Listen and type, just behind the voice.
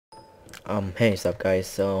Hey, what's up guys?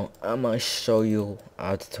 So I'm gonna show you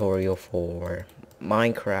a tutorial for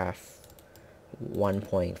Minecraft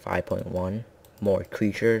 1.5.1 more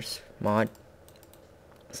creatures mod.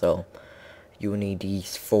 So you need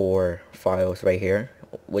these 4 files right here,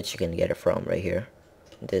 which you can get it from right here,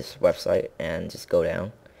 this website, and just go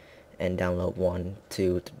down and download 1,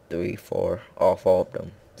 2, 3, 4, all 4 of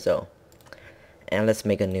them. So, and let's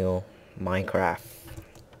make a new Minecraft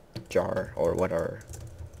jar or whatever.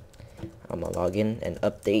 I'm gonna log in and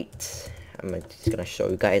update. Just gonna show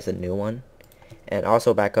you guys a new one, and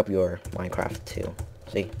also back up your Minecraft too.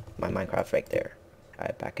 See my Minecraft right there.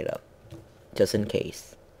 I back it up just in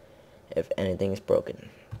case if anything is broken.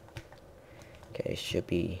 Okay, it should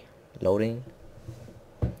be loading.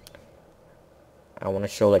 I want to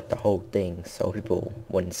show like the whole thing so people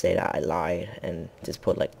wouldn't say that I lied and just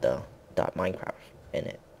put like the .minecraft in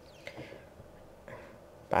it.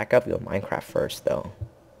 Back up your Minecraft first though.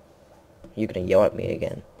 You're gonna yell at me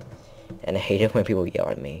again, and I hate it when people yell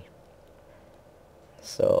at me.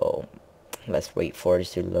 So let's wait for it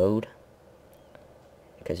to load,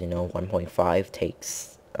 because you know 1.5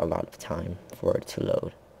 takes a lot of time for it to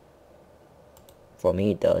load. For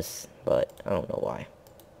me it does, but I don't know why.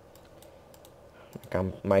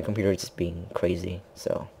 My computer is just being crazy.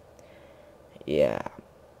 So yeah,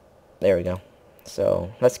 there we go.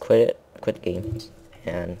 So let's quit the game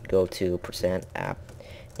and go to %app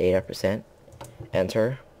data %,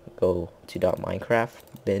 enter, go to .minecraft,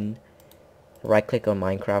 bin, right click on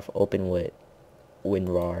Minecraft, open with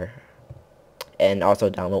WinRAR, and also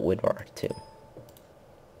download WinRAR too.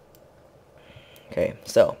 Okay,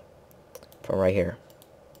 so from right here,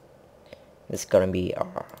 this is gonna be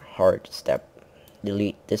our hard step.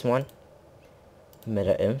 Delete this one,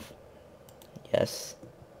 meta-inf, yes.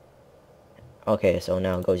 Okay, so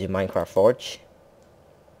now go to Minecraft Forge,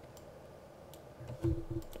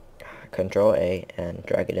 Control A and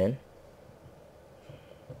drag it in.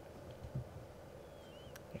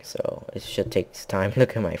 So it should take time.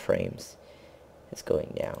 Look at my frames, it's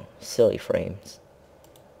going down, silly frames.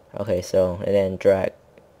 Okay, so and then drag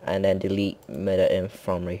and then delete meta-inf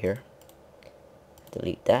from right here.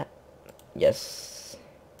 Delete that, yes.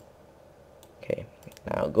 Okay,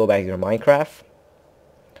 now go back to your Minecraft.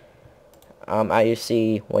 As you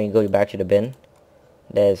see, when you go back to the bin,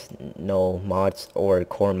 there's no mods or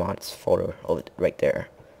core mods folder right there.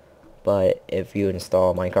 But if you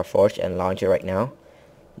install Minecraft Forge and launch it right now,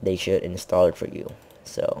 they should install it for you.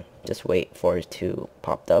 So just wait for it to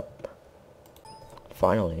pop up.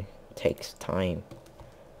 Finally, takes time.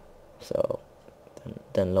 So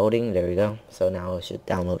then loading, there we go. So now it should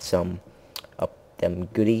download some of them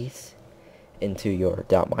goodies into your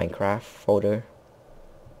 .minecraft folder.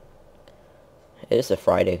 It is a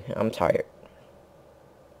Friday. I'm tired.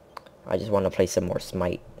 I just want to play some more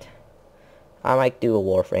Smite. I might do a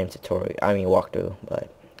Warframe tutorial, walkthrough, but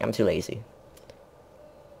I'm too lazy.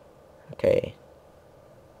 Okay.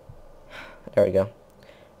 There we go.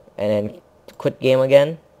 And then quit game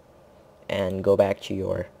again and go back to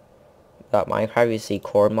your .minecraft. You see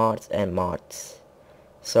core mods and mods.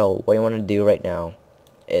 So what you want to do right now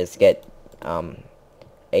is get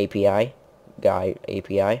API guide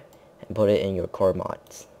API and put it in your core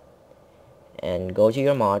mods, and go to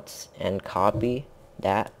your mods and copy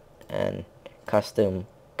that and custom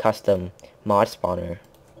mod spawner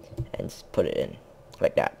and just put it in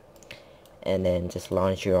like that, and then just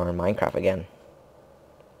launch your Minecraft again.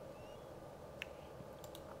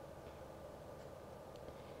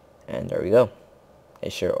 And there we go.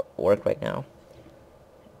 It should work right now.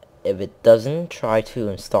 If it doesn't, try to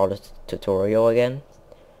install the tutorial again,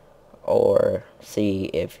 or see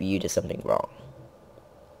if you did something wrong,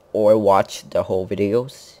 or watch the whole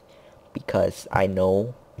videos, because I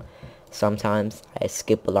know sometimes I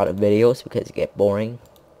skip a lot of videos because it get boring.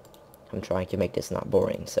 I'm trying to make this not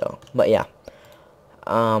boring, so, but yeah.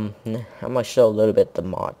 I'm gonna show a little bit the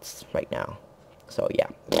mods right now. So yeah.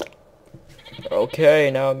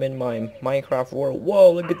 Okay, now I'm in my Minecraft world.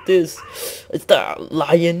 Whoa, look at this. It's the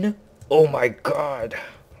lion. Oh my god.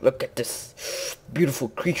 Look at this beautiful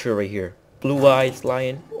creature right here. Blue eyes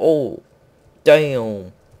lion. Oh,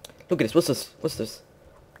 damn. Look at this. What's this? What's this?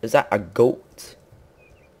 Is that a goat?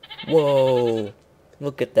 Whoa.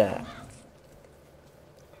 Look at that.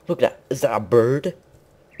 Look at that. Is that a bird?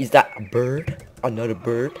 Is that a bird? Another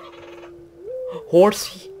bird?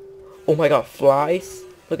 Horsey? Oh my god, flies?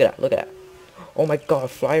 Look at that. Look at that. Oh my god,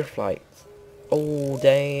 fireflies. Oh,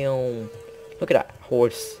 damn. Look at that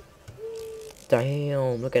horse.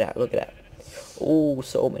 Damn, look at that, look at that. Oh,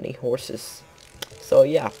 so many horses. So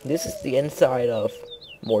yeah, this is the inside of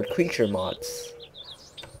more creature mods.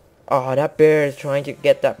 Oh, that bear is trying to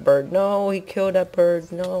get that bird. No, he killed that bird.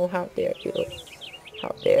 No, how dare you?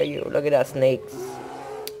 How dare you? Look at that snake.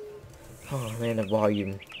 Oh man, the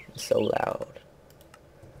volume is so loud.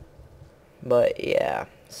 But yeah,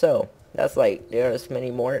 so that's like there's many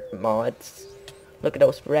more mods. Look at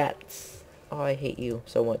those rats. Oh, I hate you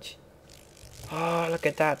so much. Oh, look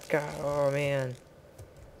at that guy. Oh man.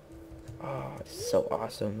 Oh, it's so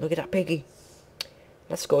awesome. Look at that piggy.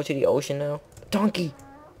 Let's go to the ocean now. Donkey.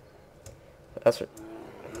 That's what.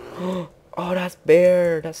 Oh, that's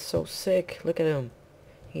bear. That's so sick. Look at him.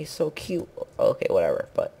 He's so cute. Okay, whatever.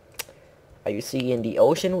 But you see in the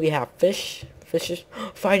ocean we have fish. Fishes.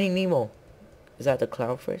 Finding Nemo. Is that the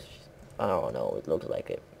clownfish? I don't know. It looks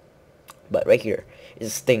like it. But right here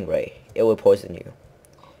is a stingray. It will poison you.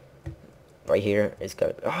 Right here it's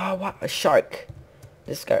got. Oh, what? A shark.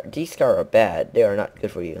 These guys are bad. They are not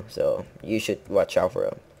good for you. So you should watch out for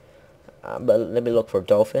them. But let me look for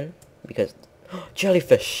dolphin because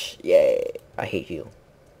jellyfish. Yay! I hate you.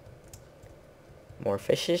 More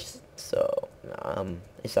fishes. So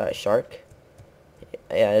is that a shark?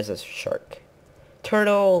 Yeah, it's a shark.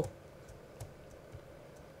 Turtle.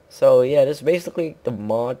 So yeah, this is basically the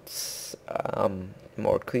mods.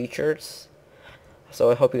 More creatures. So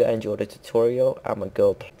I hope you guys enjoyed the tutorial. I'm gonna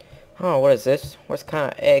go. Oh, what is this? What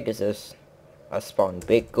kind of egg is this? I spawned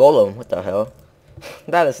big golem. What the hell?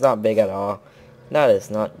 That is not big at all. That is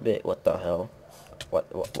not big. What the hell? What?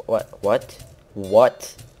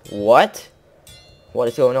 What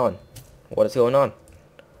is going on? What is going on?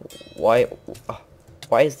 Why?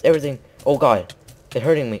 Why is everything? Oh god, it's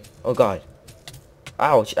hurting me. Oh god.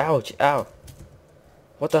 Ouch! Ouch! Ow!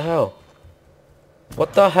 What the hell?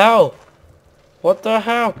 What the hell? What the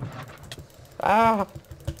hell? Ah!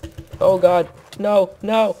 Oh god. No,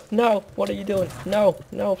 no, no. What are you doing? No,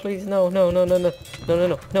 no, please, no, no, no, no, no. No, no,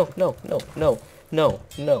 no, no, no, no, no, no,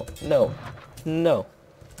 no, no, no.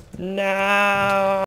 No.